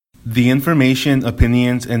The information,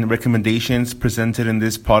 opinions, and recommendations presented in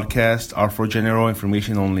this podcast are for general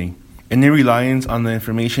information only. Any reliance on the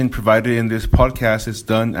information provided in this podcast is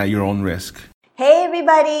done at your own risk. Hey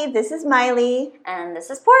everybody, this is Miley. And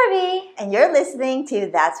this is Purvi. And you're listening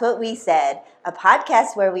to That's What We Said, a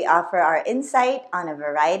podcast where we offer our insight on a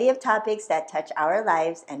variety of topics that touch our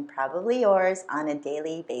lives and probably yours on a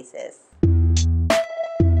daily basis.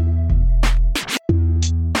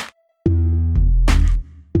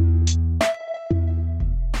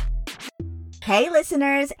 Hey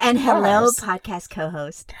listeners, and hello podcast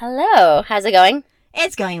co-host. Hello, how's it going?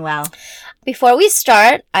 It's going well. Before we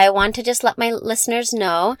start, I want to just let my listeners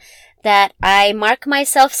know that I mark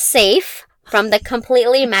myself safe from the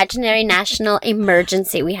completely imaginary national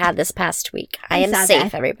emergency we had this past week. I am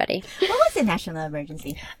safe, everybody. What was the national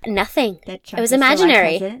emergency? Nothing. It was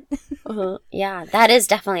imaginary. Yeah, that is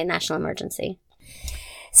definitely a national emergency.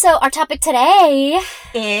 So our topic today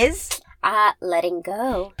is letting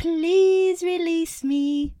go. Please release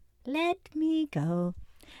me. Let me go.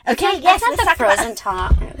 Okay, yes, that's the Frozen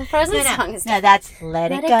song. The Frozen song is... No, that's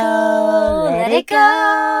Let It Go, Let It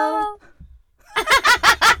Go.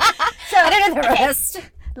 So, I don't know the rest.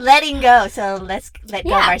 Letting go. So let's let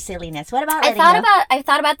go of our silliness. What about letting go? I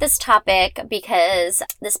thought about this topic because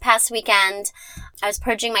this past weekend I was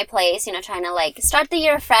purging my place, trying to start the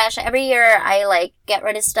year fresh. Every year I get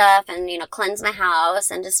rid of stuff and, cleanse my house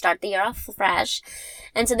and just start the year off fresh.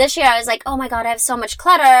 And so this year I was like, oh my God, I have so much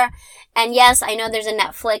clutter. And yes, I know there's a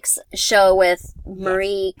Netflix show with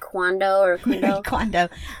Marie Kondo.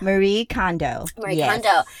 Marie Kondo.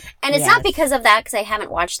 And it's not because of that, because I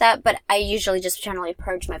haven't watched that, but I usually just generally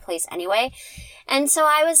purge my place anyway. And so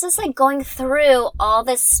I was just going through all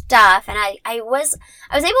this stuff, and I was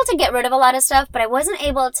able to get rid of a lot of stuff, but I wasn't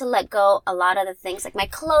able to let go a lot of the things, like my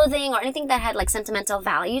clothing or anything that had sentimental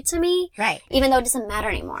value to me. Right. Even though it doesn't matter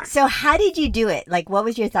anymore. So how did you do it? What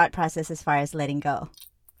was your thought process as far as letting go?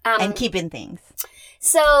 And keeping things.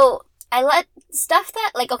 So I let stuff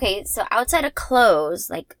that, so outside of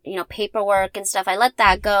clothes, paperwork and stuff, I let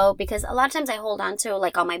that go because a lot of times I hold on to,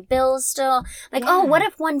 all my bills still. Oh, what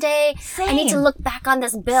if one day I need to look back on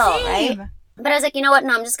this bill, right? But I was like, you know what?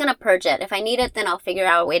 No, I'm just going to purge it. If I need it, then I'll figure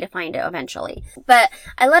out a way to find it eventually. But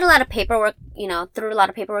I let a lot of paperwork, threw a lot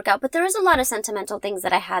of paperwork out. But there was a lot of sentimental things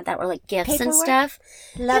that I had that were gifts and stuff.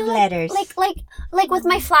 Love letters. Like with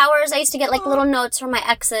my flowers, I used to get little notes from my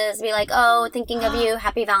exes. Be like, oh, thinking of you,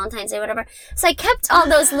 happy Valentine's Day, whatever. So I kept all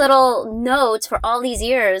those little notes for all these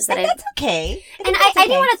years. That's okay. And I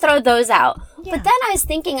didn't want to throw those out. Yeah. But then I was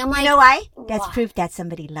thinking, I'm like... You know why? That's proof that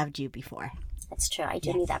somebody loved you before. That's true. I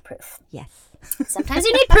do need that proof. Yes. Sometimes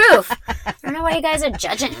you need proof. I don't know why you guys are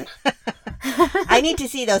judging. I need to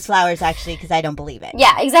see those flowers, actually, because I don't believe it.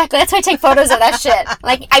 Yeah, exactly. That's why I take photos of that shit.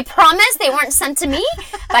 I promise they weren't sent to me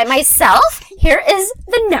by myself. Here is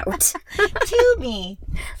the note. To me.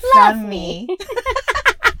 Love from me.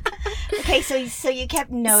 Okay, so you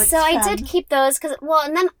kept notes. So I did keep those,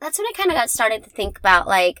 and then that's when I kind of got started to think about,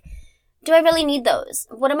 do I really need those?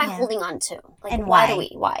 What am I holding on to? And why?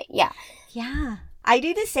 Why? Yeah. Yeah. I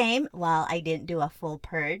do the same. Well, I didn't do a full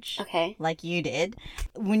purge. Okay. Like you did.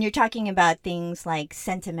 When you're talking about things like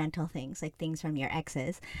sentimental things, like things from your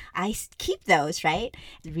exes, I keep those, right?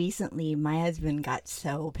 Recently, my husband got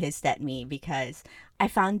so pissed at me because I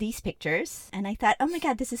found these pictures and I thought, oh my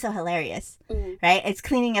God, this is so hilarious, right? It's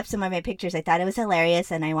cleaning up some of my pictures. I thought it was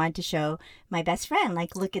hilarious and I wanted to show my best friend,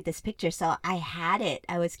 look at this picture. So I had it.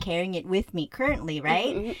 I was carrying it with me currently,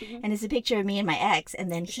 right? And it's a picture of me and my ex.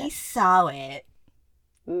 And then he saw it.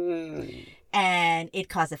 And it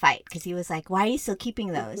caused a fight because he was like, why are you still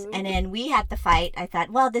keeping those? And then we had the fight. I thought,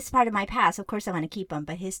 well, this is part of my past. Of course I want to keep them.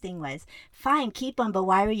 But his thing was, fine, keep them. But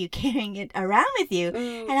why were you carrying it around with you?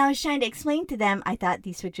 And I was trying to explain to them, I thought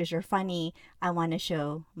these pictures are funny. I want to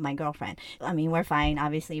show my girlfriend. I mean, we're fine,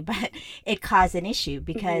 obviously. But it caused an issue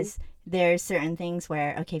because there's certain things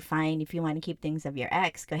where, okay, fine. If you want to keep things of your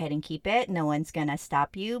ex, go ahead and keep it. No one's going to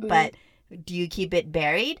stop you. But do you keep it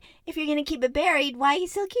buried? If you're going to keep it buried, why you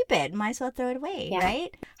still keep it? Might as well throw it away,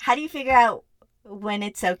 right? How do you figure out when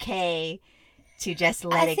it's okay to just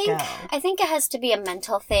let it go? I think it has to be a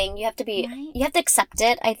mental thing. You have to be, you have to accept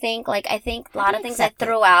it, I think. I think a lot of things I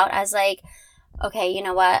threw out as okay, you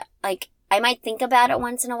know what? I might think about it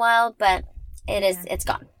once in a while, but it's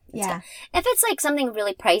gone. Yeah. If it's something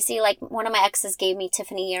really pricey, one of my exes gave me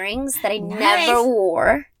Tiffany earrings that I never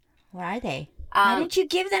wore. Where are they? Why didn't you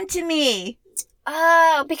give them to me?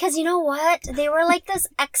 Because you know what? They were this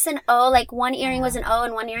X and O. One earring was an O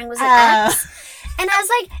and one earring was an X. And I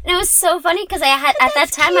was and it was so funny because at that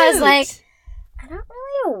time I was I don't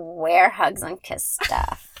really wear hugs and kiss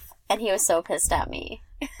stuff. And he was so pissed at me.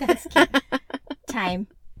 That's cute. Time.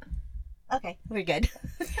 Okay, we're good.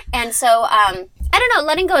 And so, I don't know,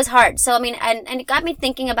 letting go is hard. So, I mean, and it got me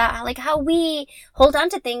thinking about how we hold on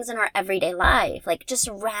to things in our everyday life, like just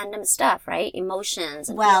random stuff, right? Emotions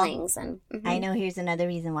and feelings. And I know here's another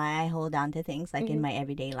reason why I hold on to things like in my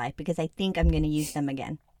everyday life, because I think I'm going to use them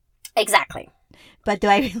again. Exactly. But do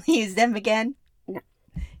I really use them again? No.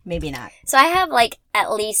 Maybe not. So I have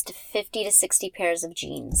at least 50 to 60 pairs of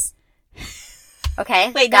jeans.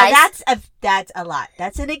 Okay, wait, guys. No, that's a lot.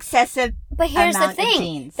 That's an excessive. But here's the amount of thing: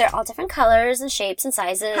 jeans. they're all different colors and shapes and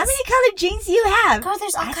sizes. How many colored jeans do you have? God,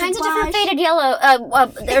 there's all Acid kinds of different wash. faded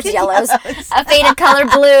yellow. There's yellows, faded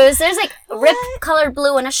colored blues. There's ripped colored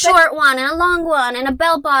blue and a short one and a long one and a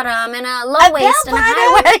bell bottom and a low waist and a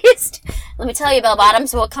high waist. Let me tell you, bell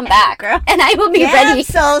bottoms will come back, girl, and I will be ready.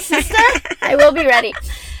 Soul sister. I will be ready.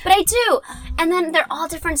 But I do. And then they're all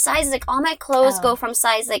different sizes. All my clothes go from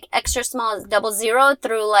size extra small, 00,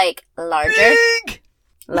 through larger. Big.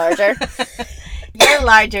 Larger. Your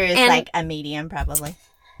larger is a medium, probably.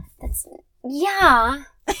 Yeah.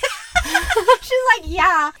 She's like,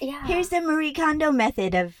 yeah. Here's the Marie Kondo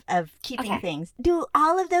method of keeping things. Do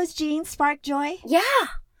all of those jeans spark joy? Yeah.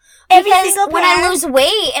 Every because single pair? when I lose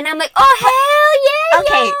weight and I'm like, oh, hell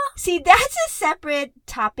yeah. Okay. Yeah. See, that's a separate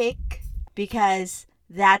topic because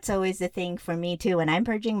that's always the thing for me too. When I'm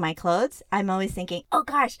purging my clothes, I'm always thinking, oh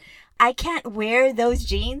gosh, I can't wear those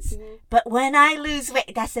jeans. Mm-hmm. But when I lose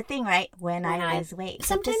weight, that's the thing, right? When I lose weight.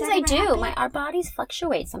 Sometimes I do. Our bodies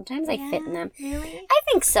fluctuate. Sometimes I fit in them. Really? I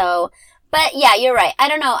think so. But yeah, you're right. I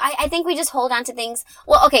don't know. I think we just hold on to things.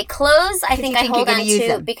 Well, okay, clothes, I think I hold on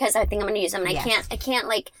to because I think I'm going to use them. And yes. I can't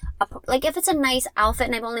if it's a nice outfit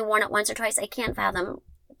and I've only worn it once or twice, I can't fathom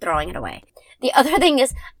throwing it away. The other thing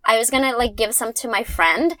is, I was going to give some to my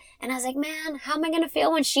friend, and I was like, man, how am I going to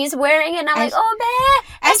feel when she's wearing it? And I'm like, oh,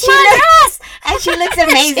 man, it's my dress! And she looks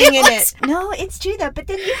amazing in it. No, it's true, though. But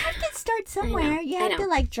then you have to start somewhere. You have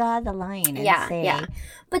to, draw the line and say... Yeah.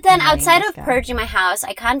 But then outside of purging my house,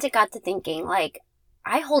 I kind of got to thinking,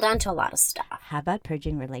 I hold on to a lot of stuff. How about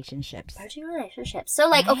purging relationships? Purging relationships.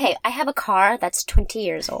 So, okay, I have a car that's 20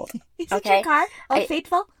 years old. Is it your car? Old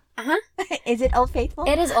Faithful? Uh-huh. Is it Old Faithful?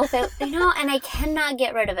 It is Old Faithful. And I cannot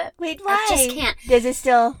get rid of it. Wait, why? I just can't. Does it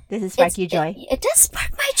spark you joy? It does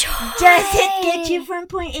spark my joy. Does it get you from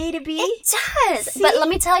point A to B? It does. See? But let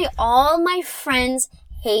me tell you, all my friends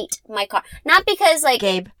hate my car. Not because,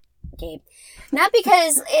 Gabe. Not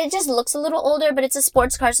because it just looks a little older, but it's a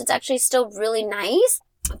sports car, so it's actually still really nice.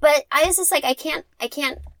 But I was just I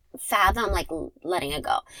can't fathom, letting it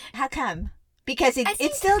go. How come? Because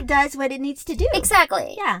it still does what it needs to do.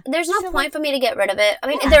 Exactly. Yeah. There's no point for me to get rid of it. I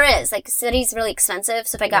mean, there is. City's really expensive,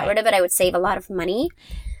 so if I got rid of it, I would save a lot of money.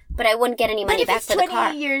 But I wouldn't get any money back for the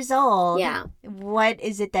car. 20 years old. Yeah. What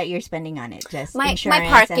is it that you're spending on it? Just my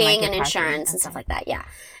parking and insurance and stuff like that. Yeah.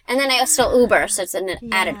 And then I still Uber, so it's an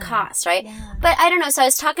added cost, right? Yeah. But I don't know. So I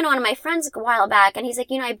was talking to one of my friends a while back, and he's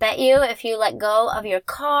like, I bet you if you let go of your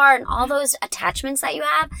car and all those attachments that you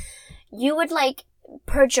have, you would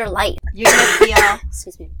purge your life. You're gonna feel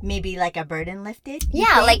excuse me, maybe a burden lifted.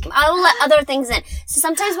 Yeah, I'll let other things in. So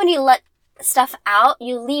sometimes when you let stuff out,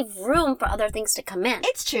 you leave room for other things to come in.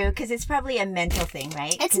 It's true, because it's probably a mental thing,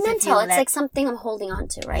 right? It's mental. It's something I'm holding on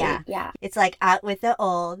to, right? Yeah. It's out with the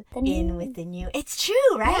old, in with the new. It's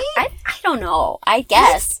true, right? Yeah, I don't know. I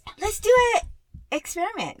guess. Let's do an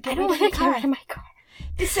experiment. I don't want to get rid of my car.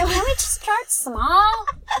 So can we just start small?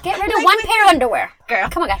 Get rid of one pair of underwear. Girl,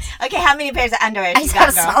 come on, guys. Okay, how many pairs of underwear you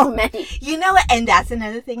got, girl? So many. You know what? And that's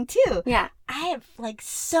another thing, too. Yeah. I have,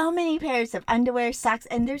 so many pairs of underwear, socks,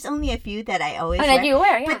 and there's only a few that I always wear. That you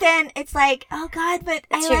wear, yeah. But then it's oh, God, but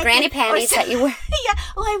it's your granny panties that you wear. Yeah.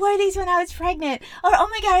 Oh, I wore these when I was pregnant. Or, oh,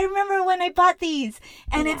 my God, I remember when I bought these.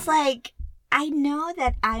 And it's I know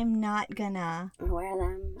that I'm not gonna wear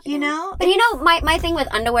them. You know? But my thing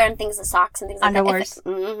with underwear and things, socks and things like Underwears.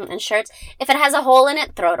 that. And shirts. If it has a hole in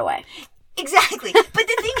it, throw it away. Exactly. But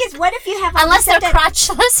the thing is, what if you have unless they're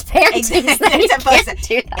crotchless panties, then you can't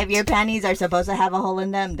do that. If your panties are supposed to have a hole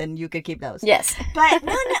in them, then you could keep those. Yes. But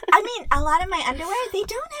no, I mean, a lot of my underwear, they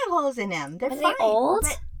don't have holes in them. They're fine. They old?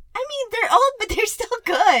 But, I mean, they're old, but they're still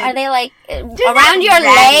good. Are they around your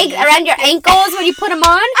leg, around your ankles when you put them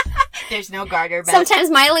on? There's no garter belt. Sometimes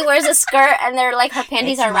Miley wears a skirt and they're her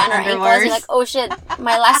panties are around her ankles. And you're oh shit,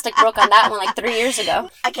 my elastic broke on that one 3 years ago.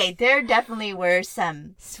 Okay, there definitely were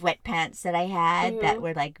some sweatpants that I had that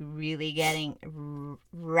were really getting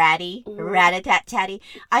ratty, rat-a-tat-tatty.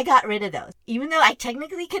 I got rid of those, even though I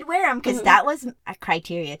technically could wear them because that was a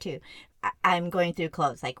criteria too. I'm going through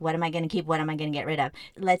clothes. What am I going to keep? What am I going to get rid of?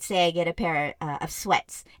 Let's say I get a pair of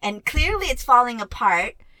sweats and clearly it's falling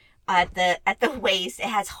apart, at the waist. It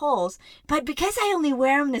has holes, but because I only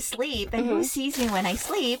wear them to sleep, and who sees me when I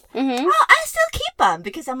sleep? I still keep them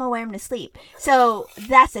because I'm gonna wear them to sleep. So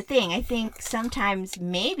that's the thing. I think sometimes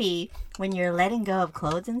maybe when you're letting go of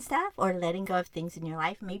clothes and stuff, or letting go of things in your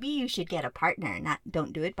life, maybe you should get a partner.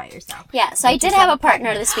 Don't do it by yourself. Yeah. So I did have a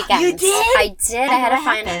partner this weekend. You did? I did. I had to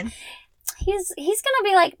find him. him. He's gonna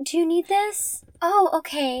be like, "Do you need this?" Oh,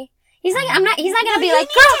 okay. He's not gonna be you like,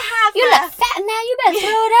 need "Girl, to have you a- look fat now. You better throw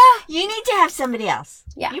it out." You need to have somebody else.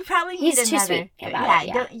 Yeah. You probably need He's too another. sweet about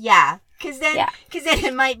it, Because then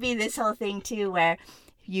it might be this whole thing too where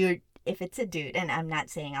if it's a dude, and I'm not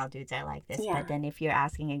saying all dudes are like this, but then if you're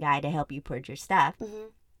asking a guy to help you purge your stuff,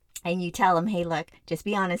 and you tell him, "Hey, look, just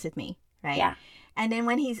be honest with me," right? Yeah. And then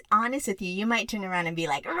when he's honest with you, you might turn around and be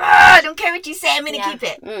like, "I don't care what you say, I'm going to keep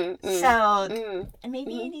it." So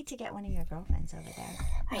maybe you need to get one of your girlfriends over there.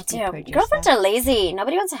 I do. Girlfriends are lazy.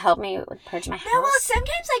 Nobody wants to help me with purge my house. No, well,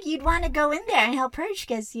 sometimes you'd want to go in there and help purge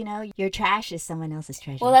because, your trash is someone else's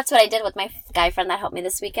treasure. Well, that's what I did with my guy friend that helped me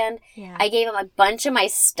this weekend. Yeah. I gave him a bunch of my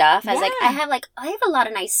stuff. I was like, I have a lot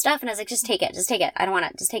of nice stuff. And I was like, just take it. I don't want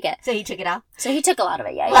it. Just take it. So he took it all? So he took a lot of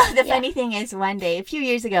it, yeah. Well, the funny thing is one day, a few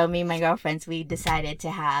years ago, me and my girlfriends, we decided to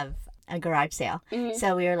have a garage sale.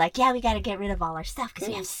 So we were like, we got to get rid of all our stuff because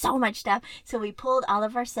we have so much stuff. So we pulled all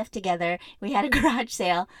of our stuff together. We had a garage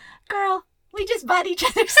sale. Girl, we just bought each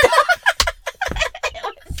other's stuff. It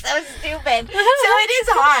was so stupid. So it is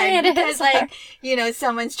hard because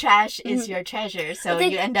someone's trash is your treasure. So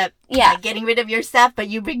you end up getting rid of your stuff, but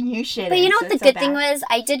you bring new shit. But you know what the good thing was?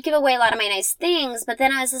 I did give away a lot of my nice things, but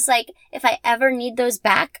then I was just like, if I ever need those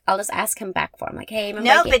back, I'll just ask him back for them. Like, hey, remember?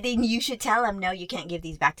 No, but then you should tell him, no, you can't give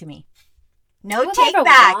these back to me. No Well, take if I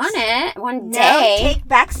backs. want it one No day. take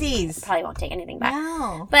backsies. Probably won't take anything back.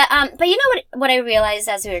 No. But you know what I realized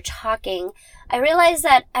as we were talking? I realized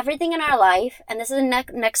that everything in our life, and this is the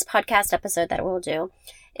next podcast episode that we'll do,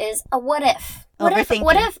 is a what if. What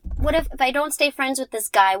if I don't stay friends with this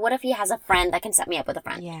guy? What if he has a friend that can set me up with a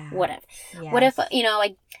friend? Yeah. What if? Yes. What if,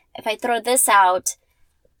 if I throw this out,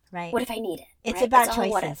 right. what if I need it? It's right? about all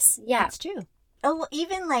choices. what ifs. Yeah. It's true. Oh, well,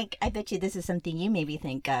 even I bet you this is something you maybe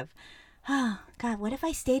think of. Oh, God, what if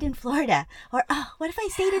I stayed in Florida? Or, what if I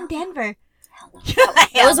stayed in Denver? Hell no.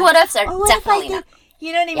 Those what ifs are definitely not.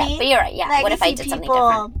 You know what I mean? But you're right. Yeah. What if I did something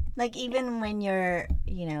different? Like, even when you're,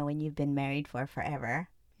 when you've been married for forever,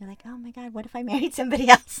 you're like, oh my God, what if I married somebody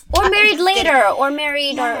else? Or married later, or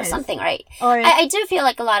married or Yes. something, right? Or I do feel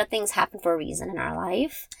like a lot of things happen for a reason in our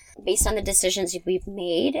life based on the decisions we've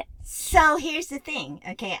made. So here's the thing,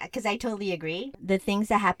 okay? Because I totally agree. The things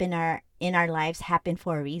that happen in our lives happen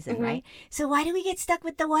for a reason, right? So why do we get stuck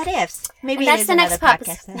with the what ifs? Maybe That's the next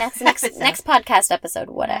podcast. That's the next podcast episode.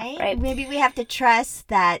 What if, right? Maybe we have to trust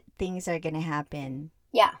that things are going to happen.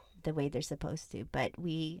 Yeah. The way they're supposed to, but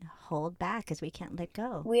we hold back because we can't let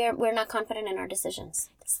go. We're not confident in our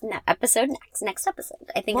decisions. Next episode.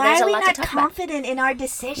 I think Why there's are a we lot not to talk confident in our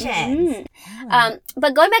decisions?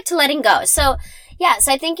 But going back to letting go. So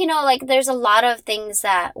I think, there's a lot of things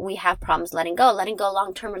that we have problems letting go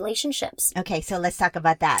long-term relationships. Okay, so let's talk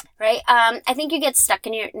about that. Right. I think you get stuck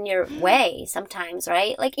in your way sometimes,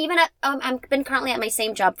 right? Like even I've been currently at my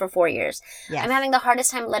same job for 4 years. Yes. I'm having the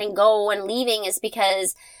hardest time letting go and leaving is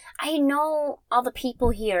because I know all the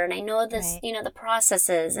people here and I know this, Right. The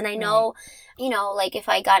processes and I know, like if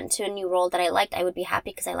I got into a new role that I liked, I would be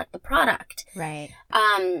happy because I liked the product. Right.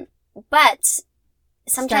 But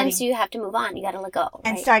sometimes you have to move on. You got to let go.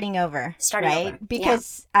 And right? starting over. Starting right? over, yeah.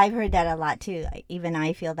 Because I've heard that a lot too. Even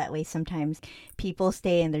I feel that way sometimes. People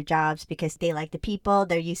stay in their jobs because they like the people.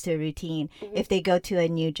 They're used to a routine. Mm-hmm. If they go to a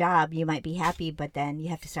new job, you might be happy, but then you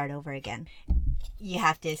have to start over again. You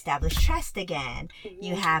have to establish trust again. Mm-hmm.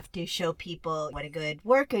 You have to show people what a good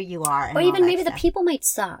worker you are. And Or all even that maybe the stuff. people might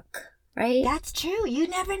suck. Right? That's true. You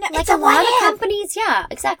never know. Like It's a lot what of if. companies, yeah,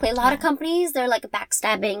 exactly. A lot of companies, they're like a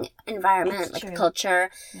backstabbing environment, It's like true.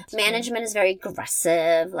 culture. That's true. Management is very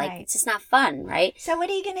aggressive. Like, Right. it's just not fun, right? So what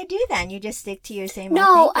are you going to do then? You just stick to your same old No,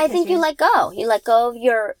 thing I because think you you're- let go. You let go of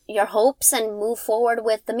your hopes and move forward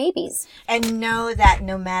with the maybes. And know that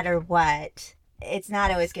no matter what, it's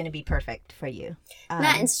not always going to be perfect for you.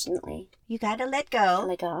 Not instantly. You got to let go.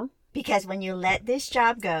 Let go. Because when you let this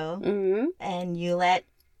job go Mm-hmm. and you let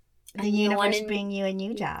the And you universe wanna- bring you a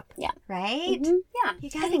new job. Yeah. Right? Mhm. Yeah. You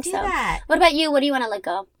I got to think do so. that. What about you? What do you want to let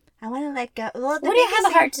go? I want to let go. Well, What do you have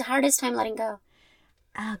a hardest time letting go?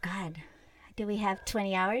 Oh, God. Do we have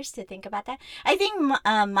 20 hours to think about that? I think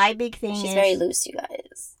my big thing is... She's very loose, you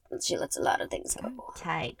guys. She lets a lot of things go.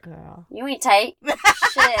 Tight, girl. You ain't tight.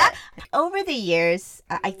 Shit. Over the years,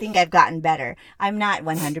 I think I've gotten better. I'm not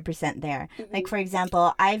 100% there. Like, for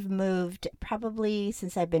example, I've moved probably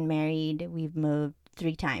since I've been married, we've moved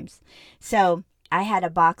 3 times. So I had a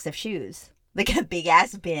box of shoes, like a big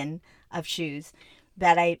ass bin of shoes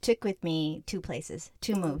that I took with me 2 places,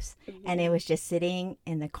 2 moves. And it was just sitting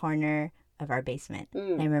in the corner of our basement.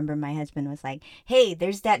 And I remember my husband was like, hey,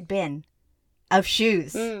 there's that bin of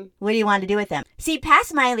shoes. What do you want to do with them? See,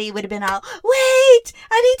 past Miley would have been all, wait,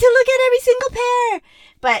 I need to look at every single pair.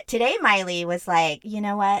 But today Miley was like, you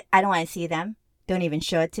know what? I don't want to see them. Don't even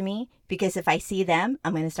show it to me. Because if I see them,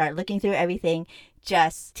 I'm going to start looking through everything.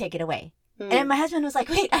 Just take it away. And then my husband was like,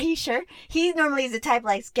 wait, are you sure? He normally is the type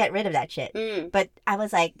like, get rid of that shit. But I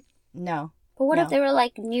was like, no. But what if they were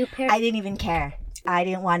like new pairs? I didn't even care. I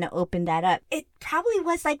didn't want to open that up. It probably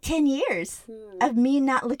was like 10 years of me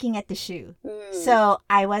not looking at the shoe. So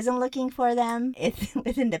I wasn't looking for them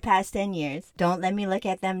within the past 10 years. Don't let me look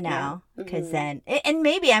at them now. Because then, and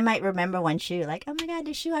maybe I might remember one shoe. Like, oh my God,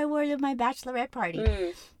 the shoe I wore to my bachelorette party.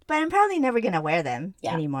 But I'm probably never going to wear them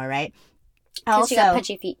anymore, right? Because you got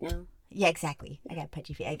pudgy feet now. Yeah, exactly. I got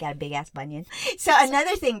pudgy feet. I got a big ass bunion. So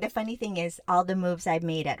another thing, the funny thing is all the moves I've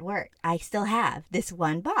made at work, I still have this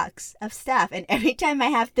one box of stuff. And every time I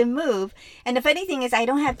have to move, and the funny thing is I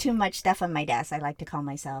don't have too much stuff on my desk. I like to call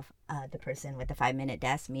myself the person with the 5-minute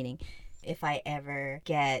desk, meaning if I ever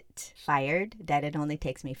get fired, that it only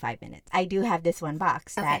takes me 5 minutes. I do have this one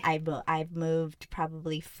box that I've moved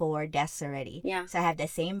probably 4 desks already. Yeah. So I have the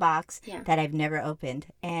same box that I've never opened.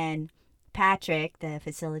 And Patrick, the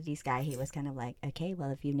facilities guy, he was kind of like, okay,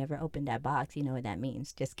 well, if you never opened that box, you know what that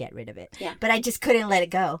means. Just get rid of it. Yeah. But I just couldn't let it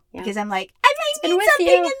go because I'm like, I might need something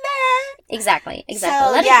in there. Exactly.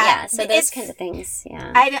 So, so those kinds of things.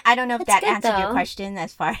 Yeah. I don't know if that answered your though. question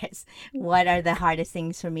as far as what are the hardest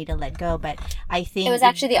things for me to let go, but I think it was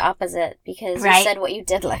actually the opposite because you said what you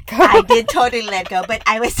did let go. I did totally let go, but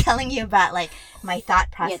I was telling you about like my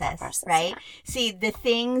thought process, right? Yeah. See, the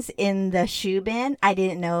things in the shoe bin, I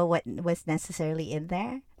didn't know what was necessarily in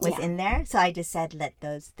there. In there, so I just said let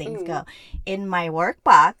those things go. In my work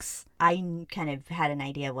box, I kind of had an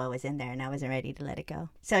idea of what was in there, and I wasn't ready to let it go.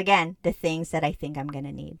 So again, the things that I think I'm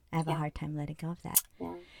gonna need, I have a hard time letting go of that.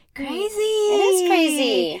 Yeah. Crazy! It is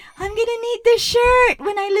crazy. I'm gonna need this shirt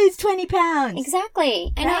when I lose 20 pounds.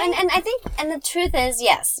 Exactly. I know, and I think, and the truth is,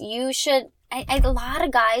 yes, you should. A lot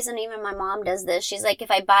of guys, and even my mom does this. She's like,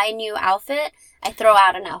 if I buy a new outfit, I throw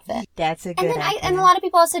out an outfit. That's a good idea. And a lot of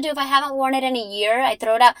people also do. If I haven't worn it in a year, I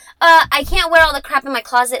throw it out. I can't wear all the crap in my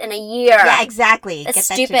closet in a year. Yeah, exactly. That's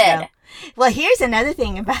stupid. Well, here's another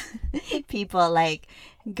thing about people like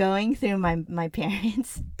going through my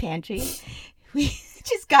parents' pantry. We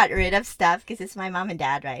just got rid of stuff because it's my mom and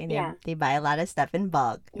dad, right? And they buy a lot of stuff in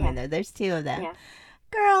bulk. Yeah. There's 2 of them. Yeah.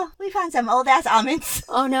 Girl, we found some old ass almonds.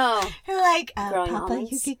 Oh no. They're like, Growing Papa,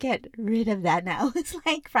 almonds? you could get rid of that now. It's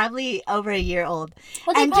like probably over a year old.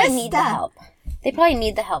 Well, they probably need the help. They probably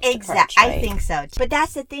need the help. Exactly. Right? I think so. But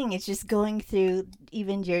that's the thing. It's just going through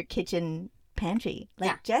even your kitchen pantry.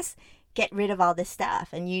 Like just get rid of all this stuff.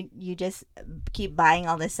 And you just keep buying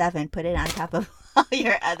all this stuff and put it on top of all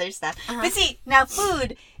your other stuff. But see, now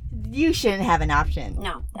food, you shouldn't have an option.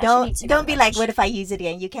 No. Don't be like, what if I use it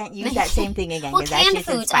again? You can't use that same thing again. Well, canned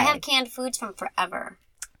foods. Expired. I have canned foods from forever.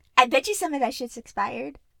 I bet you some of that shit's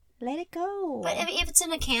expired. Let it go. But if it's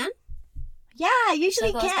in a can? Yeah,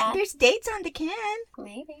 usually can. There's dates on the can.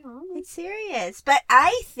 Maybe. It's serious. But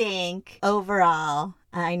I think overall,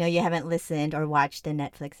 I know you haven't listened or watched the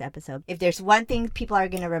Netflix episode. If there's one thing people are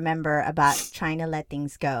going to remember about trying to let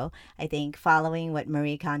things go, I think following what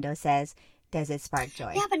Marie Kondo says, does it spark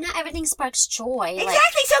joy? Yeah, but not everything sparks joy.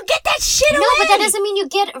 Exactly, so get that shit away! No, but that doesn't mean you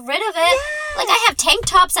get rid of it. Yeah. Like, I have tank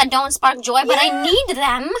tops that don't spark joy, but I need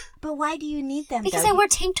them. But why do you need them, Because I wear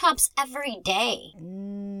tank tops every day.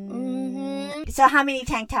 So how many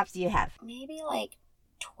tank tops do you have? Maybe like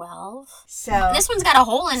 12. So this one's got a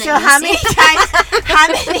hole in it. So how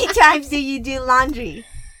many times do you do laundry?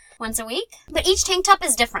 Once a week. But each tank top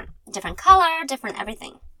is different. Different color, different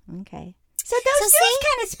everything. Okay. So those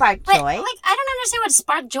kind of spark joy. But, like, I don't understand what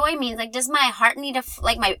spark joy means. Like, does my heart need to,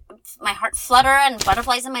 my heart flutter and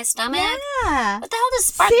butterflies in my stomach? Yeah. What the hell does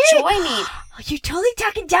spark joy mean? Oh, you're totally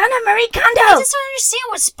talking down on Marie Kondo. I just don't understand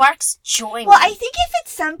what sparks joy means. Well, I think if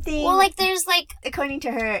it's something... Well, like, there's, like... According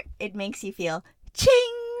to her, it makes you feel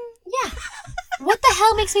ching. Yeah. What the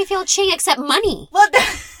hell makes me feel ching except money? Well,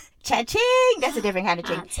 Cha-ching! That's a different kind of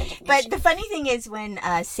ching. That's a different But ching. the funny thing is when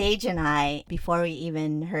Sage and I, before we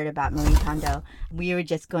even heard about Marie Kondo, we were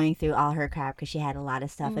just going through all her crap because she had a lot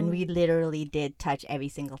of stuff. And we literally did touch every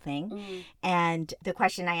single thing. And the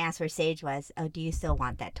question I asked for Sage was, oh, do you still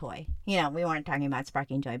want that toy? You know, we weren't talking about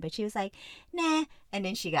Sparking Joy, but she was like, nah. And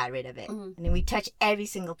then she got rid of it. And then we touched every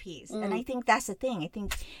single piece. And I think that's the thing.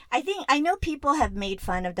 I know people have made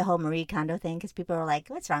fun of the whole Marie Kondo thing because people are like,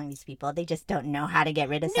 what's wrong with these people? They just don't know how to get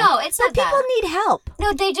rid of stuff. No, it's not But people that. need help.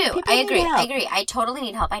 No, they do. People I need agree. help. I agree. I totally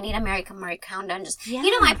need help. I need Marie Kondo and just, Yeah.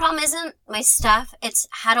 you know, my problem isn't my stuff. It's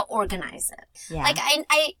how to organize it. Yeah. Like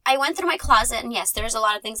I went through my closet and yes, there's a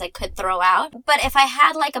lot of things I could throw out. But if I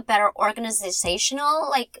had like a better organizational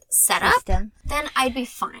like setup, System. then I'd be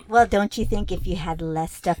fine. Well, don't you think if you had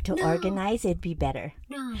less stuff to organize, it'd be better?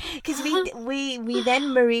 No. Because we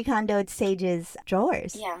then Marie Kondoed Sage's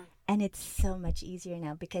drawers. Yeah. And it's so much easier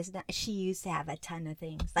now because now she used to have a ton of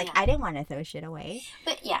things. Like, Yeah. I didn't want to throw shit away.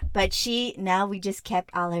 But yeah. But now we just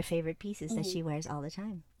kept all her favorite pieces that she wears all the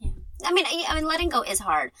time. Yeah. I mean, letting go is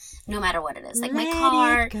hard, no matter what it is. Like my Let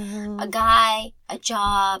car, it go. a guy, a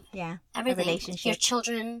job, Yeah. everything. relationship. Your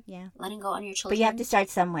children. Yeah. Letting go on your children. But you have to start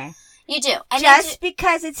somewhere. You do. And Just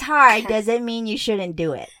because it's hard doesn't mean you shouldn't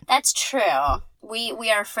do it. that's true. We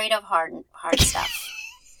are afraid of hard stuff.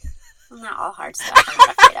 Not all hard stuff I'm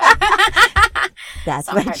not afraid of. That's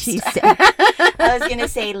Some what hard she stuff. said. I was going to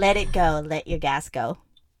say, let it go. Let your gas go.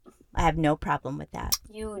 I have no problem with that.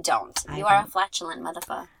 You don't. I You are a don't. flatulent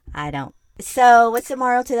motherfucker. I don't. So, what's the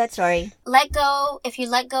moral to that story? Let go. If you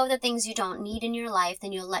let go of the things you don't need in your life,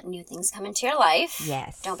 then you'll let new things come into your life.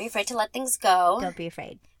 Yes. Don't be afraid to let things go. Don't be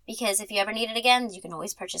afraid. Because if you ever need it again, you can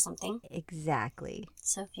always purchase something. Exactly.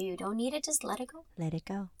 So if you don't need it, just let it go. Let it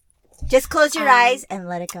go. Just close your eyes and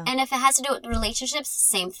let it go. And if it has to do with relationships,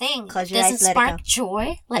 same thing. Close your Doesn't eyes, let it spark go.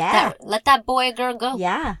 joy? Yeah. Let that boy or girl go.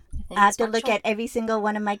 Yeah. If it I have to sparks look joy. at every single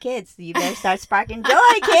one of my kids. You better start sparking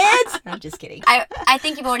joy, kids. I'm just kidding. I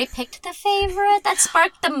think you've already picked the favorite that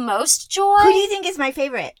sparked the most joy. Who do you think is my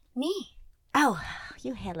favorite? Me. Oh,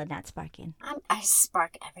 you hella not sparking. I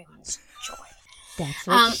spark everyone's joy. That's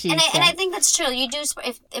what she said. And I think that's true. You do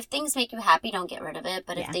if things make you happy, don't get rid of it.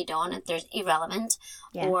 But Yeah. if they don't, if there's irrelevant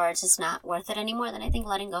Yeah. or it's just not worth it anymore, then I think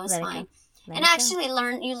letting go is Let it fine. go. Let And it go. actually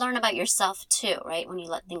you learn about yourself too, right? When you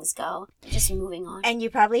let things go, just moving on. And you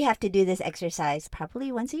probably have to do this exercise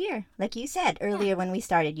probably once a year. Like you said earlier when we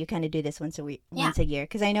started, you kind of do this once a week, Yeah. once a year.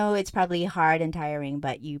 Because I know it's probably hard and tiring,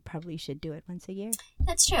 but you probably should do it once a year.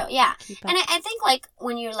 That's true. Yeah. Keep up. And I think like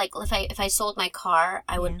when you're like if I sold my car,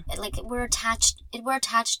 I would like we're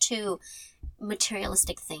attached to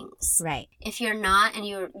materialistic things. Right. If you're not and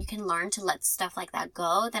you can learn to let stuff like that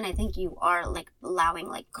go, then I think you are like allowing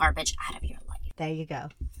like garbage out of your life. There you go.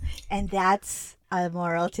 And that's a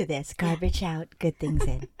moral to this. Garbage out, good things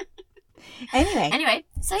in. Anyway,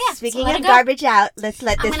 So yeah. speaking so let of it go. garbage out, let's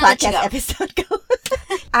let I'm this gonna let you podcast go. episode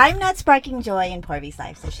go. I'm not sparking joy in Porvy's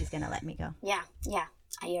life, so she's going to let me go. Yeah.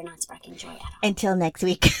 You're not sparking joy at all. Until next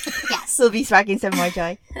week. Yes. We'll be sparking some more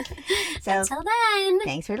joy. So, Until then.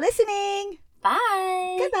 thanks for listening.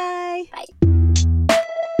 Bye. Goodbye.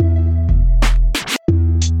 Bye.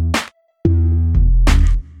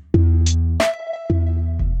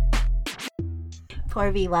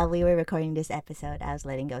 Porvy, while we were recording this episode, I was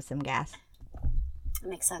letting go some gas.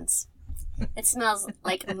 Makes sense. It smells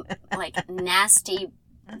like nasty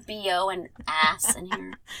BO and ass in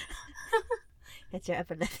here. That's your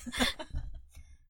upper lip.